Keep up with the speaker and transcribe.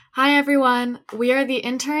Hi, everyone. We are the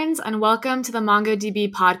interns, and welcome to the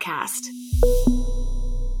MongoDB podcast.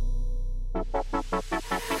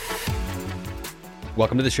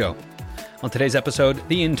 Welcome to the show. On today's episode,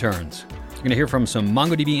 the interns. You're going to hear from some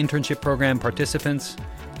MongoDB internship program participants.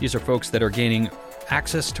 These are folks that are gaining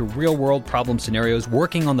access to real-world problem scenarios,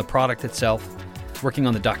 working on the product itself, working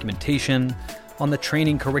on the documentation, on the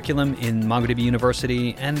training curriculum in MongoDB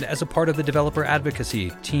University, and as a part of the developer advocacy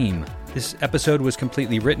team. This episode was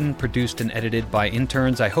completely written, produced, and edited by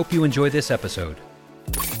interns. I hope you enjoy this episode.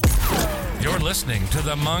 You're listening to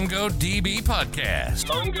the MongoDB podcast.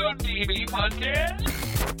 MongoDB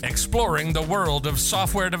podcast? Exploring the world of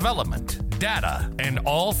software development, data, and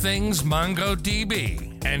all things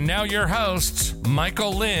MongoDB. And now your hosts,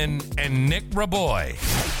 Michael Lynn and Nick Raboy.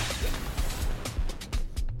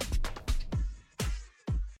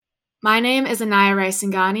 My name is Anaya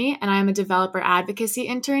Raisingani, and I am a developer advocacy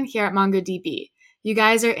intern here at MongoDB. You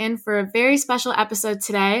guys are in for a very special episode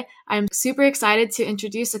today. I'm super excited to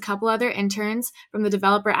introduce a couple other interns from the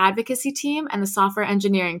developer advocacy team and the software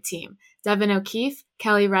engineering team, Devin O'Keefe,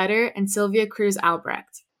 Kelly Rudder, and Sylvia Cruz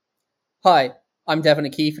Albrecht. Hi, I'm Devin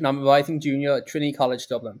O'Keefe, and I'm a rising junior at Trinity College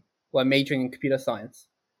Dublin, where I'm majoring in computer science.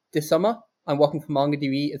 This summer, I'm working for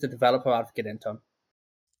MongoDB as a developer advocate intern.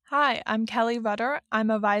 Hi, I'm Kelly Rudder. I'm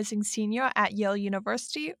a rising senior at Yale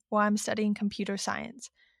University, where I'm studying computer science.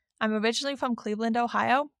 I'm originally from Cleveland,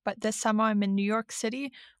 Ohio, but this summer I'm in New York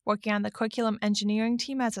City working on the curriculum engineering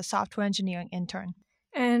team as a software engineering intern.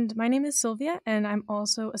 And my name is Sylvia, and I'm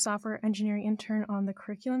also a software engineering intern on the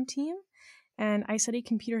curriculum team. And I study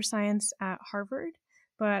computer science at Harvard,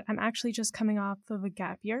 but I'm actually just coming off of a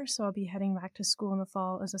gap year, so I'll be heading back to school in the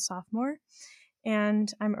fall as a sophomore.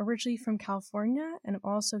 And I'm originally from California, and I'm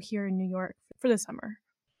also here in New York for the summer.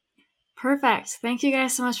 Perfect. Thank you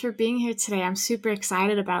guys so much for being here today. I'm super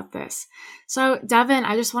excited about this. So, Devin,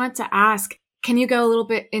 I just wanted to ask, can you go a little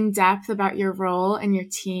bit in depth about your role and your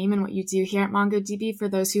team and what you do here at MongoDB for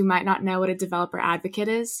those who might not know what a developer advocate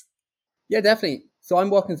is? Yeah, definitely. So I'm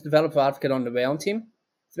working as a developer advocate on the Realm team.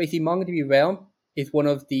 So basically, MongoDB Realm is one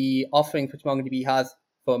of the offerings which MongoDB has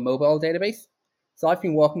for a mobile database. So I've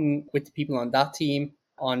been working with the people on that team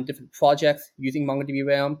on different projects using MongoDB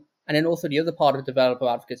Realm. And then also the other part of the developer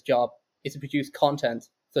advocate's job is to produce content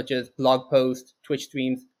such as blog posts, Twitch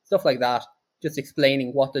streams, stuff like that, just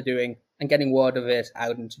explaining what they're doing and getting word of it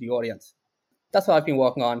out into the audience. That's what I've been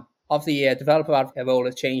working on. Obviously, developer advocate role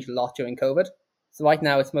has changed a lot during COVID. So right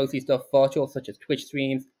now it's mostly stuff virtual such as Twitch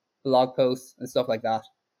streams, blog posts, and stuff like that.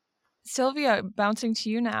 Sylvia, bouncing to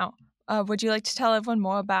you now. Would you like to tell everyone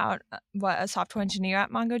more about what a software engineer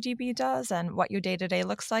at MongoDB does and what your day-to-day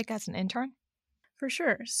looks like as an intern? For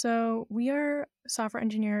sure. So we are software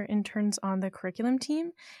engineer interns on the curriculum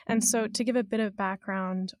team. And so to give a bit of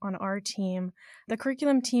background on our team, the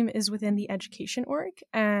curriculum team is within the education org,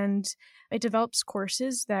 and it develops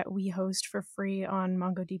courses that we host for free on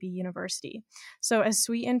MongoDB University. So as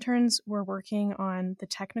SWE interns, we're working on the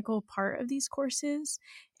technical part of these courses,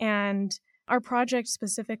 and our project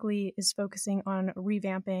specifically is focusing on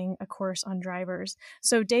revamping a course on drivers.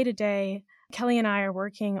 So day to day, Kelly and I are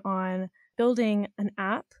working on building an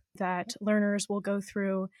app that learners will go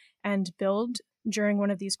through and build during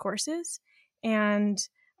one of these courses. And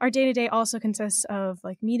our day-to-day also consists of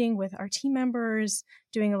meeting with our team members,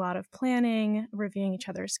 doing a lot of planning, reviewing each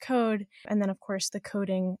other's code, and then of course the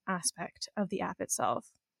coding aspect of the app itself.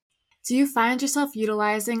 Do you find yourself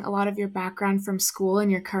utilizing a lot of your background from school in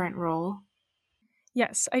your current role?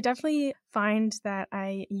 Yes, I definitely find that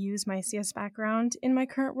I use my CS background in my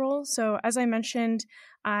current role. So as I mentioned,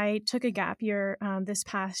 I took a gap year this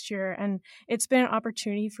past year, and it's been an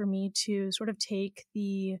opportunity for me to sort of take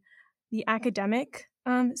the academic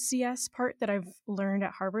CS part that I've learned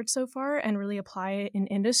at Harvard so far and really apply it in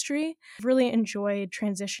industry. I've really enjoyed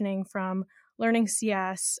transitioning from learning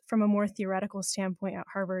CS from a more theoretical standpoint at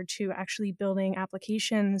Harvard to actually building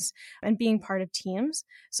applications and being part of teams.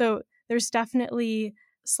 So there's definitely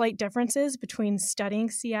slight differences between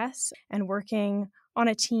studying CS and working on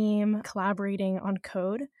a team, collaborating on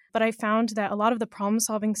code. But I found that a lot of the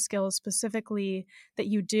problem-solving skills specifically that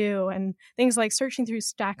you do, and things like searching through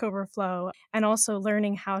Stack Overflow and also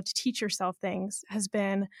learning how to teach yourself things, has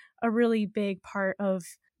been a really big part of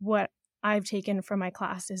what I've taken from my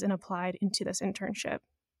classes and applied into this internship.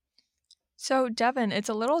 So Devin, it's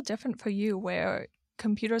a little different for you where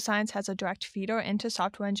computer science has a direct feeder into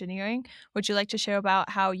software engineering. Would you like to share about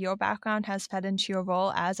how your background has fed into your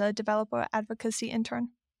role as a developer advocacy intern?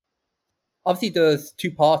 Obviously, there's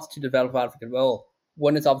two parts to developer advocate role.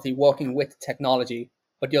 One is obviously working with technology,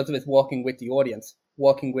 but the other is working with the audience,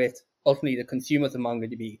 working with ultimately the consumers of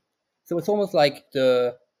MongoDB. So it's almost like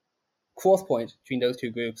the cross point between those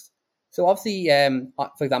two groups. So obviously,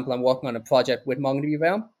 for example, I'm working on a project with MongoDB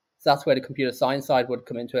Realm. So that's where the computer science side would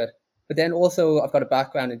come into it. But then also I've got a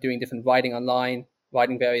background in doing different writing online,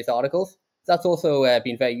 writing various articles. So that's also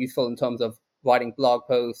been very useful in terms of writing blog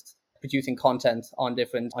posts, producing content on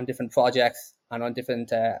different projects and on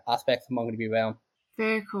different aspects of MongoDB Realm.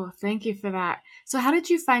 Very cool. Thank you for that. So how did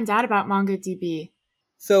you find out about MongoDB?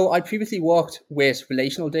 So I previously worked with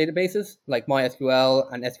relational databases like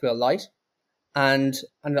MySQL and SQLite. And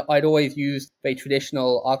I'd always used very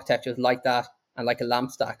traditional architectures like that and like a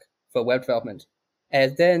LAMP stack for web development.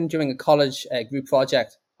 Then during a college group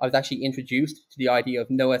project, I was actually introduced to the idea of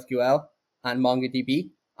NoSQL and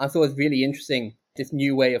MongoDB. And so it was really interesting, this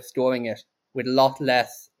new way of storing it with a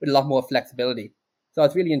lot more flexibility. So I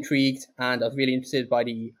was really intrigued and I was really interested by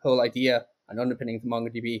the whole idea and underpinnings of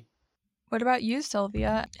MongoDB. What about you,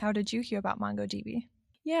 Sylvia? How did you hear about MongoDB?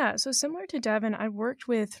 Yeah, so similar to Devin, I worked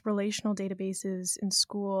with relational databases in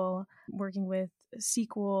school, working with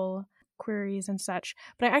SQL queries and such,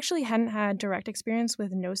 but I actually hadn't had direct experience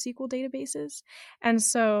with NoSQL databases. And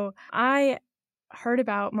so I heard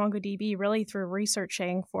about MongoDB really through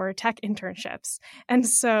researching for tech internships. And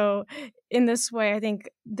so in this way, I think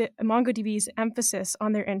the MongoDB's emphasis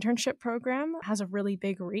on their internship program has a really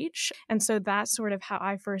big reach. And so that's sort of how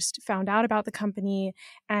I first found out about the company.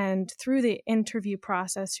 And through the interview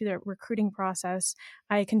process, through the recruiting process,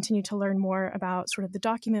 I continued to learn more about sort of the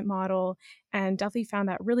document model and definitely found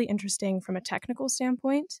that really interesting from a technical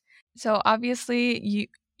standpoint. So obviously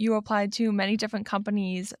you applied to many different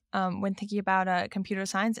companies when thinking about a computer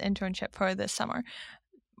science internship for this summer.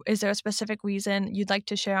 Is there a specific reason you'd like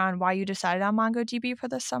to share on why you decided on MongoDB for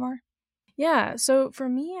this summer? Yeah, so for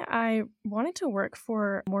me, I wanted to work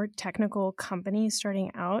for more technical companies starting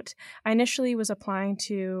out. I initially was applying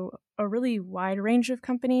to a really wide range of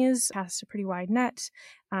companies, cast a pretty wide net.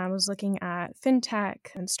 I was looking at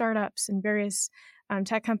fintech and startups and various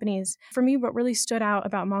tech companies. For me, what really stood out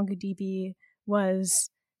about MongoDB was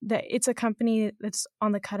that it's a company that's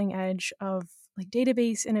on the cutting edge of like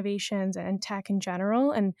database innovations and tech in general,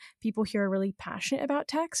 and people here are really passionate about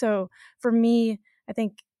tech. So for me, I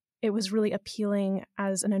think it was really appealing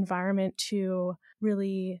as an environment to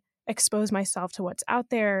really expose myself to what's out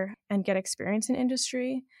there and get experience in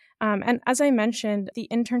industry. And as I mentioned, the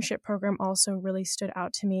internship program also really stood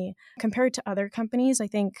out to me. Compared to other companies, I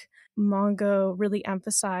think Mongo really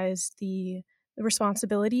emphasized the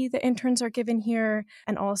responsibility that interns are given here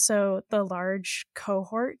and also the large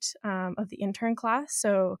cohort of the intern class.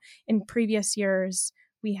 So in previous years,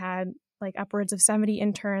 we had like upwards of 70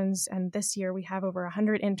 interns, and this year we have over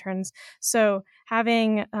 100 interns. So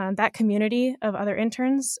having that community of other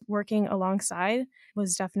interns working alongside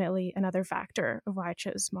was definitely another factor of why I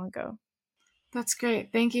chose Mongo. That's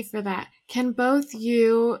great. Thank you for that. Can both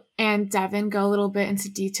you and Devin go a little bit into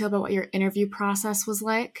detail about what your interview process was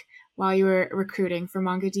like while you were recruiting for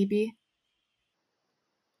MongoDB?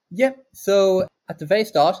 Yep. So at the very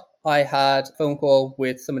start, I had a phone call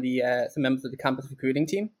with some members of the campus recruiting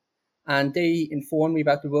team, and they informed me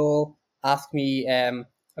about the role, asked me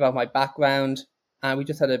about my background, and we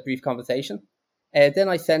just had a brief conversation. Then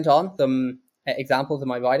I sent on some examples of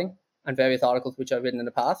my writing and various articles which I've written in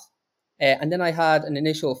the past. And then I had an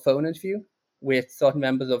initial phone interview with certain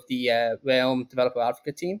members of the Realm Developer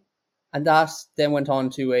Advocate team. And that then went on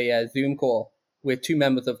to a Zoom call with two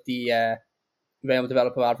members of the Realm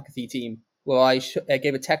Developer Advocacy team, where I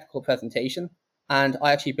gave a technical presentation. And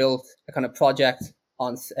I actually built a kind of project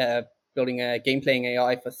on building a game-playing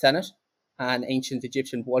AI for Senate, an ancient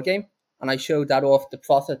Egyptian board game. And I showed that off, the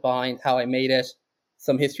process behind how I made it,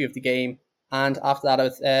 some history of the game. And after that, I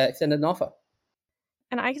was extended an offer.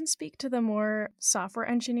 And I can speak to the more software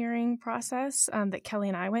engineering process that Kelly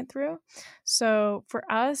and I went through. So for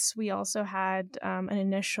us, we also had an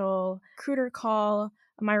initial recruiter call.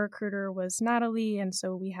 My recruiter was Natalie, and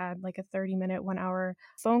so we had like a 30-minute, 1-hour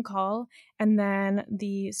phone call. And then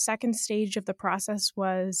the second stage of the process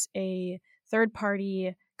was a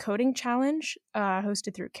third-party coding challenge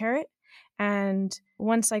hosted through Carrot. And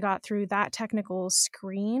once I got through that technical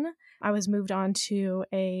screen, I was moved on to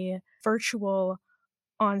a virtual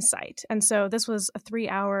on-site. And so this was a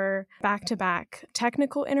 3-hour back-to-back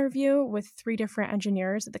technical interview with 3 different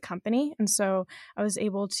engineers at the company. And so I was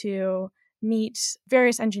able to meet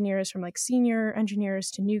various engineers from like senior engineers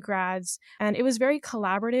to new grads. And it was very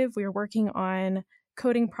collaborative. We were working on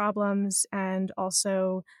coding problems and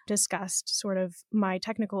also discussed sort of my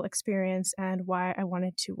technical experience and why I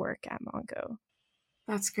wanted to work at Mongo.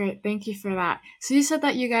 That's great. Thank you for that. So you said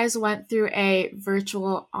that you guys went through a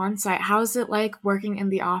virtual on-site. How is it like working in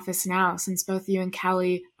the office now, since both you and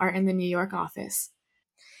Kelly are in the New York office?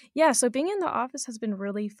 Yeah, so being in the office has been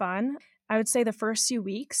really fun. I would say the first few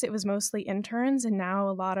weeks, it was mostly interns, and now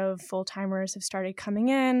a lot of full timers have started coming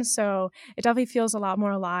in. So it definitely feels a lot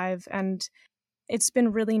more alive. And it's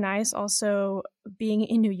been really nice also being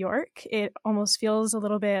in New York. It almost feels a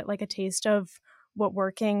little bit like a taste of what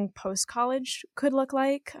working post college could look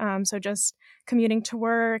like. So just commuting to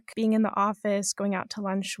work, being in the office, going out to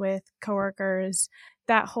lunch with coworkers,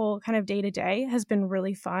 that whole kind of day to day has been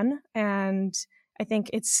really fun. And I think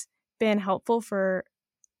it's been helpful for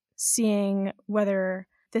seeing whether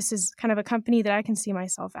this is kind of a company that I can see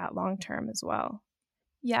myself at long term as well.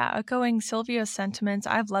 Yeah, echoing Sylvia's sentiments,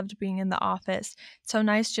 I've loved being in the office. It's so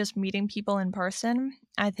nice just meeting people in person.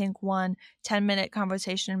 I think one 10-minute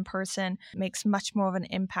conversation in person makes much more of an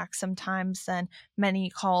impact sometimes than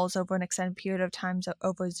many calls over an extended period of time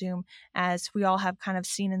over Zoom, as we all have kind of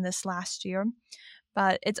seen in this last year.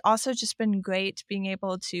 But it's also just been great being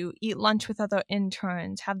able to eat lunch with other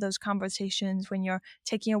interns, have those conversations when you're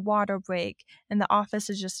taking a water break. And the office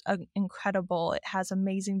is just incredible. It has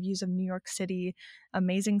amazing views of New York City,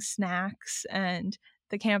 amazing snacks, and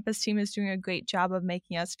the campus team is doing a great job of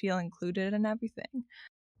making us feel included in everything.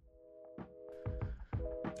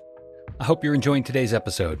 I hope you're enjoying today's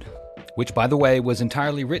episode, which, by the way, was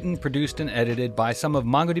entirely written, produced, and edited by some of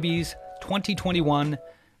MongoDB's 2021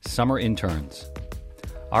 summer interns.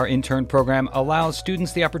 Our intern program allows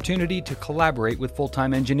students the opportunity to collaborate with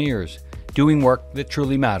full-time engineers, doing work that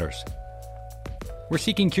truly matters. We're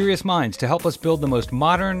seeking curious minds to help us build the most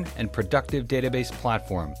modern and productive database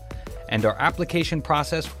platform, and our application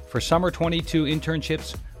process for Summer 22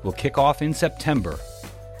 internships will kick off in September.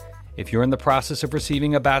 If you're in the process of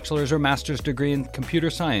receiving a bachelor's or master's degree in computer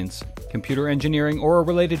science, computer engineering, or a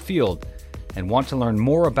related field, and want to learn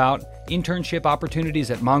more about internship opportunities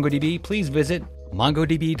at MongoDB, please visit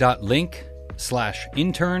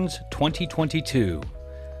mongodb.link/interns2022.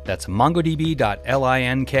 That's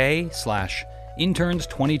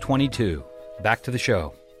mongodb.link/interns2022. Back to the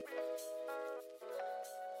show.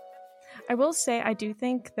 I will say I do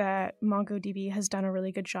think that MongoDB has done a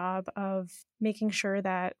really good job of making sure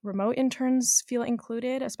that remote interns feel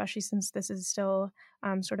included, especially since this is still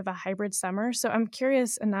sort of a hybrid summer. So I'm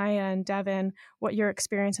curious, Anaya and Devin, what your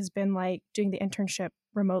experience has been like doing the internship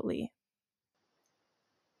remotely.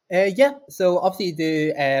 So obviously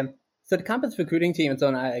the campus recruiting team has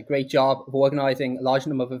done a great job of organizing a large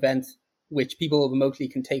number of events which people remotely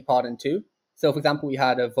can take part in too. So for example, we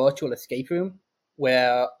had a virtual escape room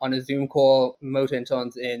where on a Zoom call, remote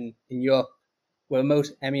interns in Europe, where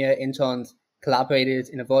remote EMEA interns collaborated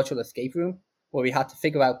in a virtual escape room where we had to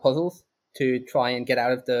figure out puzzles to try and get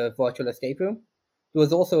out of the virtual escape room. There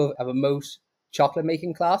was also a remote chocolate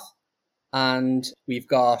making class, and we've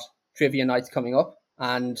got trivia nights coming up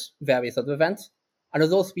and various other events. And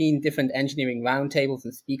there's also been different engineering roundtables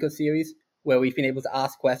and speaker series where we've been able to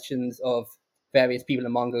ask questions of various people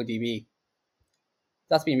in MongoDB.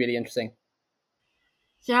 That's been really interesting.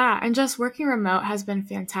 Yeah, and just working remote has been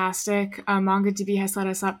fantastic. MongoDB has set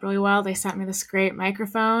us up really well. They sent me this great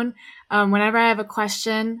microphone. Whenever I have a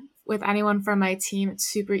question with anyone from my team, it's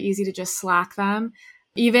super easy to just Slack them.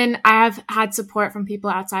 Even I have had support from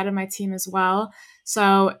people outside of my team as well.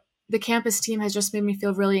 So the campus team has just made me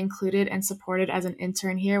feel really included and supported as an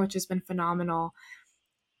intern here, which has been phenomenal.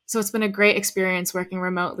 So it's been a great experience working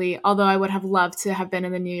remotely, although I would have loved to have been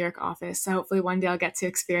in the New York office. So hopefully one day I'll get to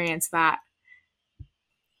experience that.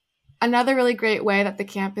 Another really great way that the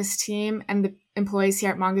campus team and the employees here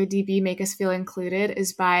at MongoDB make us feel included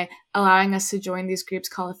is by allowing us to join these groups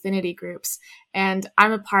called affinity groups. And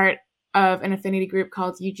I'm a part of an affinity group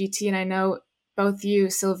called UGT, and I know both you,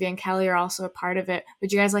 Sylvia, and Kelly are also a part of it.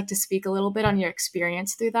 Would you guys like to speak a little bit on your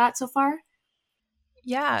experience through that so far?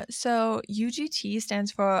 Yeah, so UGT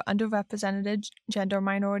stands for Underrepresented Gender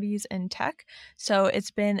Minorities in Tech. So it's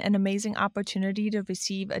been an amazing opportunity to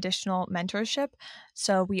receive additional mentorship.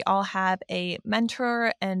 So we all have a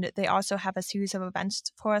mentor, and they also have a series of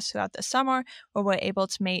events for us throughout the summer where we're able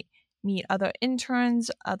to meet other interns,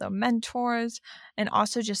 other mentors, and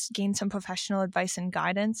also just gain some professional advice and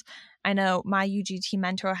guidance. I know my UGT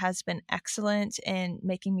mentor has been excellent in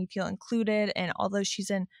making me feel included, and although she's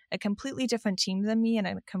in a completely different team than me and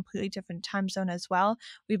a completely different time zone as well,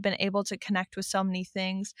 we've been able to connect with so many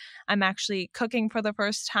things. I'm actually cooking for the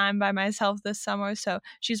first time by myself this summer, so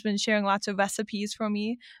she's been sharing lots of recipes for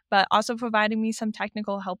me, but also providing me some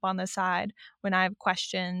technical help on the side when I have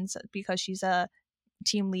questions, because she's a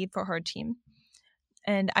team lead for her team.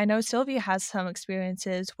 And I know Sylvia has some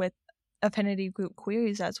experiences with affinity group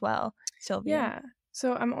queries as well. Sylvia. Yeah.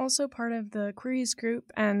 So I'm also part of the queries group,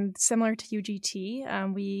 and similar to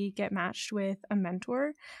UGT, we get matched with a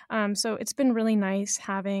mentor. So it's been really nice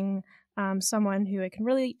having someone who I can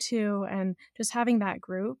relate to, and just having that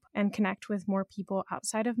group and connect with more people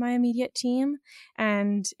outside of my immediate team.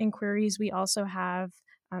 And in queries, we also have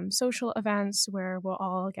social events where we'll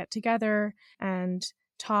all get together and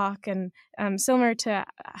talk. And similar to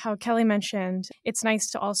how Kelly mentioned, it's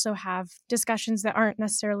nice to also have discussions that aren't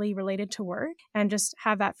necessarily related to work and just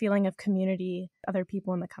have that feeling of community, other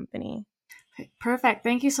people in the company. Perfect.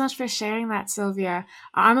 Thank you so much for sharing that, Sylvia.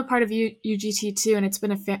 I'm a part of UGT too, and it's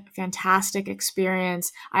been a fantastic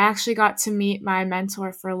experience. I actually got to meet my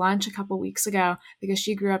mentor for lunch a couple weeks ago because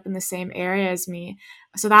she grew up in the same area as me.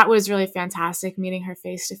 So that was really fantastic, meeting her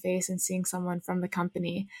face to face and seeing someone from the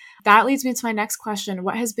company. That leads me to my next question.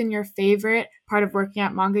 What has been your favorite part of working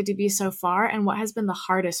at MongoDB so far, and what has been the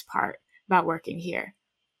hardest part about working here?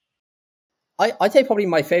 I'd say probably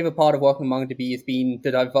my favorite part of working in MongoDB has been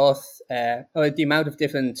the diverse, or the amount of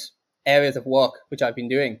different areas of work which I've been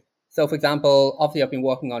doing. So, for example, obviously I've been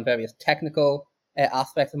working on various technical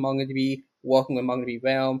aspects of MongoDB, working with MongoDB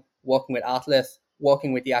Realm, working with Atlas,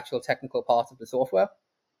 working with the actual technical parts of the software.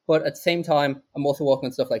 But at the same time, I'm also working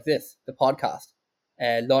on stuff like this, the podcast,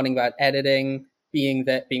 learning about editing, being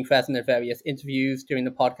present at various interviews during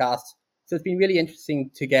the podcast. So it's been really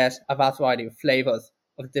interesting to get a vast variety of flavors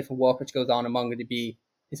of the different work which goes on in MongoDB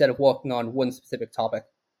instead of working on one specific topic.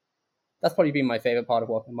 That's probably been my favorite part of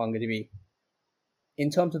working in MongoDB.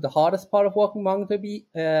 In terms of the hardest part of working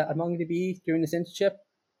at MongoDB during this internship,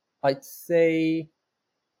 I'd say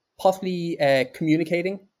possibly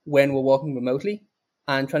communicating when we're working remotely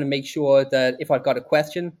and trying to make sure that if I've got a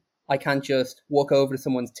question, I can't just walk over to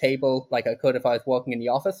someone's table like I could if I was working in the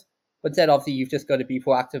office. But instead, obviously, you've just got to be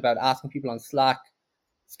proactive about asking people on Slack,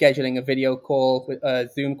 scheduling a video call, a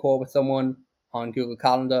Zoom call with someone on Google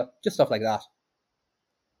Calendar, just stuff like that.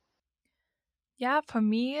 Yeah, for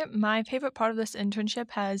me, my favorite part of this internship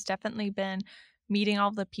has definitely been meeting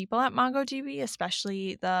all the people at MongoDB,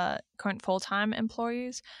 especially the current full-time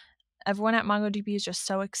employees. Everyone at MongoDB is just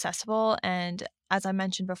so accessible, and as I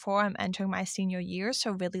mentioned before, I'm entering my senior year,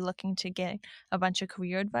 so really looking to get a bunch of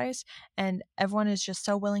career advice, and everyone is just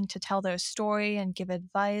so willing to tell their story and give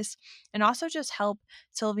advice, and also just help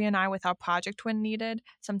Sylvia and I with our project when needed.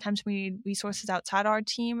 Sometimes we need resources outside our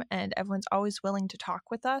team, and everyone's always willing to talk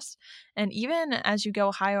with us. And even as you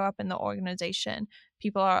go higher up in the organization,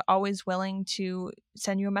 people are always willing to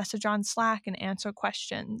send you a message on Slack and answer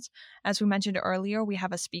questions. As we mentioned earlier, we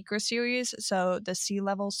have a speaker series, so the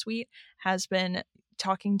C-level suite has been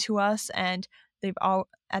talking to us, and they've all,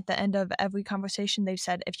 at the end of every conversation, they've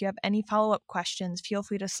said, if you have any follow-up questions, feel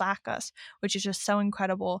free to Slack us, which is just so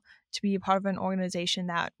incredible to be a part of an organization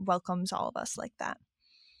that welcomes all of us like that.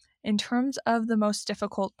 In terms of the most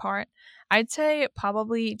difficult part, I'd say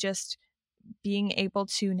probably just being able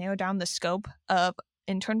to narrow down the scope of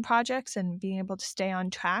intern projects and being able to stay on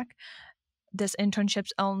track. This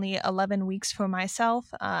internship's only 11 weeks for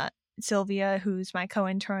myself. Sylvia, who's my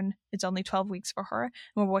co-intern, it's only 12 weeks for her. And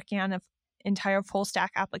we're working on an entire full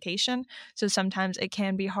stack application. So sometimes it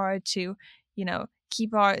can be hard to,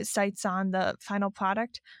 keep our sights on the final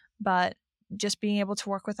product. But just being able to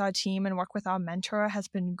work with our team and work with our mentor has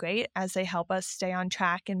been great as they help us stay on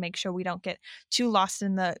track and make sure we don't get too lost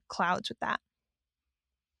in the clouds with that.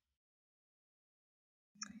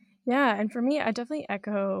 Yeah, and for me, I definitely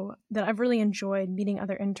echo that I've really enjoyed meeting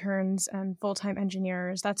other interns and full-time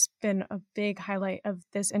engineers. That's been a big highlight of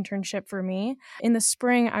this internship for me. In the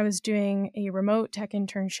spring, I was doing a remote tech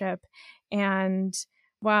internship, and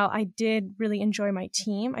while I did really enjoy my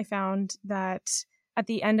team, I found that at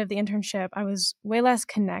the end of the internship, I was way less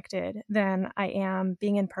connected than I am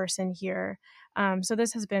being in person here. So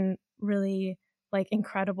this has been really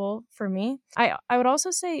incredible for me. I would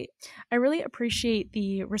also say I really appreciate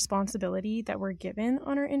the responsibility that we're given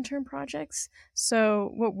on our intern projects.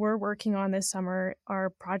 So what we're working on this summer are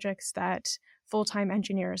projects that full-time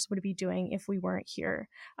engineers would be doing if we weren't here.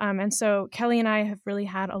 And so Kelly and I have really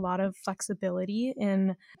had a lot of flexibility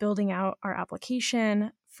in building out our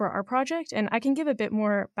application for our project. And I can give a bit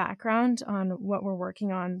more background on what we're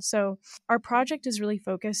working on. So our project is really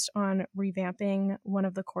focused on revamping one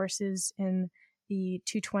of the courses in the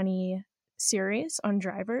 220 series on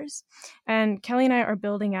drivers. And Kelly and I are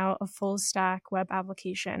building out a full stack web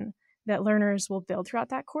application that learners will build throughout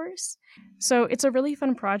that course. So it's a really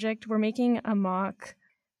fun project. We're making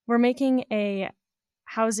a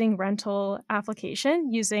housing rental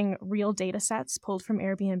application using real data sets pulled from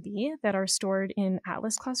Airbnb that are stored in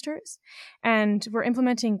Atlas clusters. And we're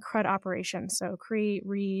implementing CRUD operations, so create,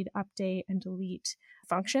 read, update, and delete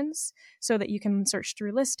functions so that you can search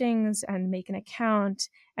through listings and make an account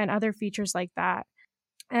and other features like that.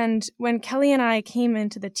 And when Kelly and I came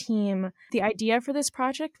into the team, the idea for this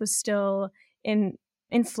project was still in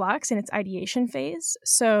flux in its ideation phase.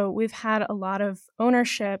 So we've had a lot of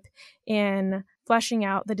ownership in fleshing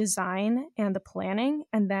out the design and the planning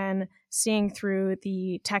and then seeing through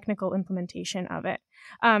the technical implementation of it.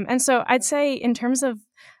 And so I'd say in terms of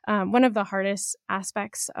one of the hardest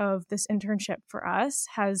aspects of this internship for us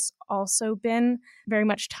has also been very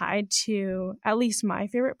much tied to at least my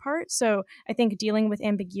favorite part. So I think dealing with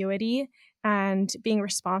ambiguity and being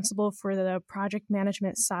responsible for the project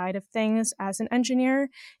management side of things as an engineer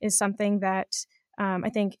is something that I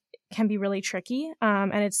think can be really tricky.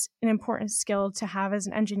 And it's an important skill to have as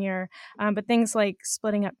an engineer. But things like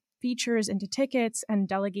splitting up features into tickets and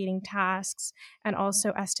delegating tasks and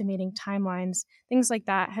also estimating timelines, things like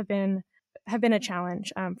that have been a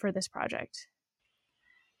challenge for this project.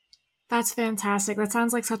 That's fantastic. That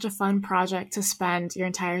sounds like such a fun project to spend your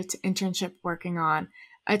entire internship working on.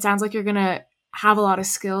 It sounds like you're going to have a lot of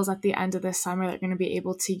skills at the end of this summer that you're going to be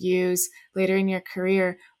able to use later in your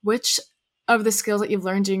career. Which of the skills that you've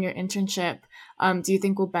learned during your internship do you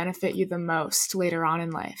think will benefit you the most later on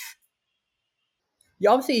in life?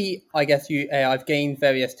 Yeah, obviously, I guess I've gained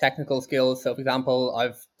various technical skills. So, for example,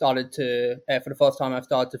 I've started to, for the first time, I've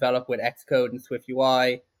started to develop with Xcode and Swift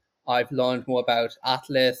UI. I've learned more about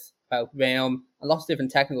Atlas, about Realm, and lots of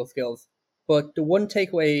different technical skills. But the one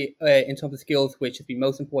takeaway in terms of skills which has been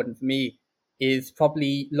most important for me is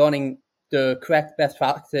probably learning the correct best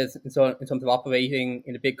practices in terms of operating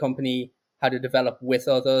in a big company, how to develop with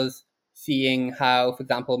others, seeing how, for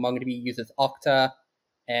example, MongoDB uses Okta,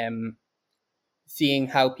 seeing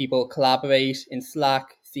how people collaborate in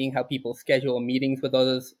Slack, seeing how people schedule meetings with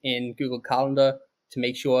others in Google Calendar to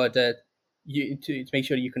make sure that you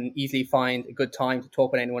can easily find a good time to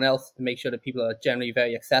talk with anyone else, to make sure that people are generally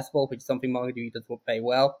very accessible, which is something MongoDB does very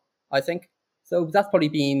well, I think. So that's probably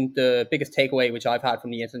been the biggest takeaway which I've had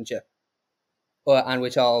from the internship, and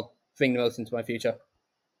which I'll bring the most into my future.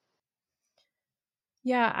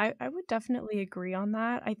 Yeah, I would definitely agree on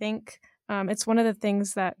that. I think it's one of the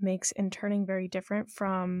things that makes interning very different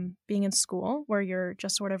from being in school, where you're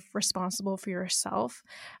just sort of responsible for yourself.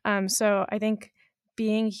 So I think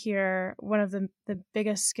being here, one of the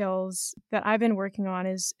biggest skills that I've been working on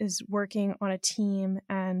is working on a team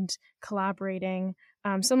and collaborating,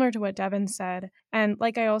 similar to what Devin said. And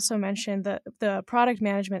like I also mentioned, the product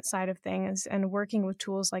management side of things and working with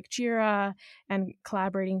tools like Jira and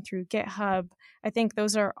collaborating through GitHub, I think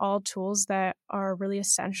those are all tools that are really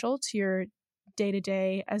essential to your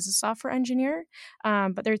day-to-day as a software engineer,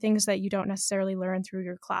 but they're things that you don't necessarily learn through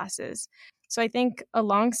your classes. So I think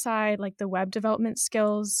alongside like the web development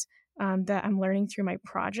skills that I'm learning through my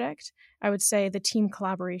project, I would say the team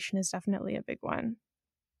collaboration is definitely a big one.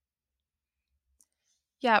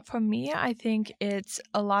 Yeah, for me, I think it's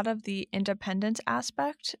a lot of the independence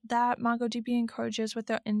aspect that MongoDB encourages with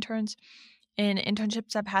their interns. In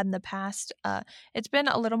internships I've had in the past, it's been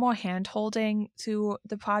a little more hand-holding to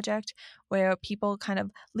the project where people kind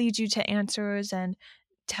of lead you to answers and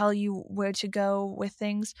tell you where to go with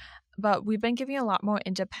things. But we've been giving a lot more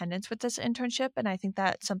independence with this internship, and I think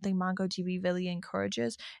that's something MongoDB really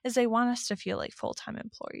encourages, is they want us to feel like full-time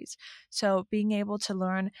employees. So being able to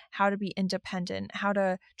learn how to be independent, how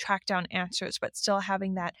to track down answers, but still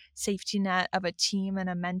having that safety net of a team and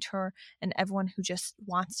a mentor and everyone who just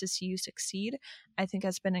wants to see you succeed, I think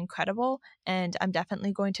has been incredible. And I'm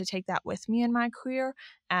definitely going to take that with me in my career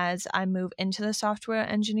as I move into the software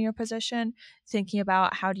engineer position, thinking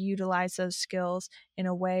about how to utilize those skills in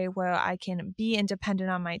a way where I can be independent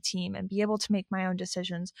on my team and be able to make my own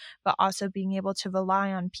decisions, but also being able to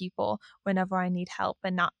rely on people whenever I need help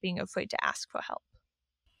and not being afraid to ask for help.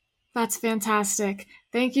 That's fantastic.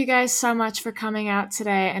 Thank you guys so much for coming out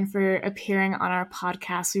today and for appearing on our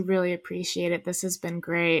podcast. We really appreciate it. This has been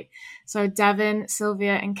great. So Devin,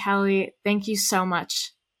 Sylvia, and Kelly, thank you so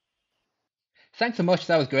much. Thanks so much.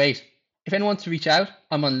 That was great. If anyone wants to reach out,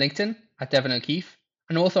 I'm on LinkedIn at Devin O'Keefe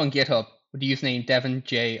and also on GitHub with the username Devin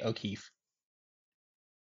J. O'Keefe.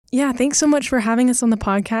 Yeah, thanks so much for having us on the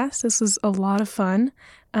podcast. This was a lot of fun.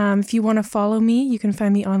 If you want to follow me, you can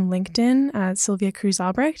find me on LinkedIn at Sylvia Cruz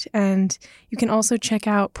Albrecht, and you can also check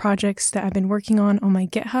out projects that I've been working on my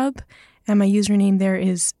GitHub, and my username there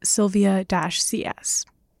is Sylvia-CS.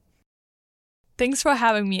 Thanks for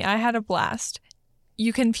having me. I had a blast.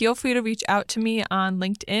 You can feel free to reach out to me on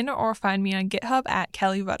LinkedIn or find me on GitHub at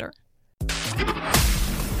Kelly Rudder.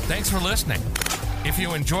 Thanks for listening. If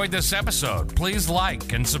you enjoyed this episode, please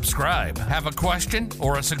like and subscribe. Have a question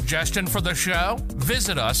or a suggestion for the show?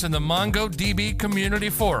 Visit us in the MongoDB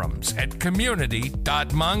community forums at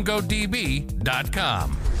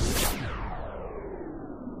community.mongodb.com.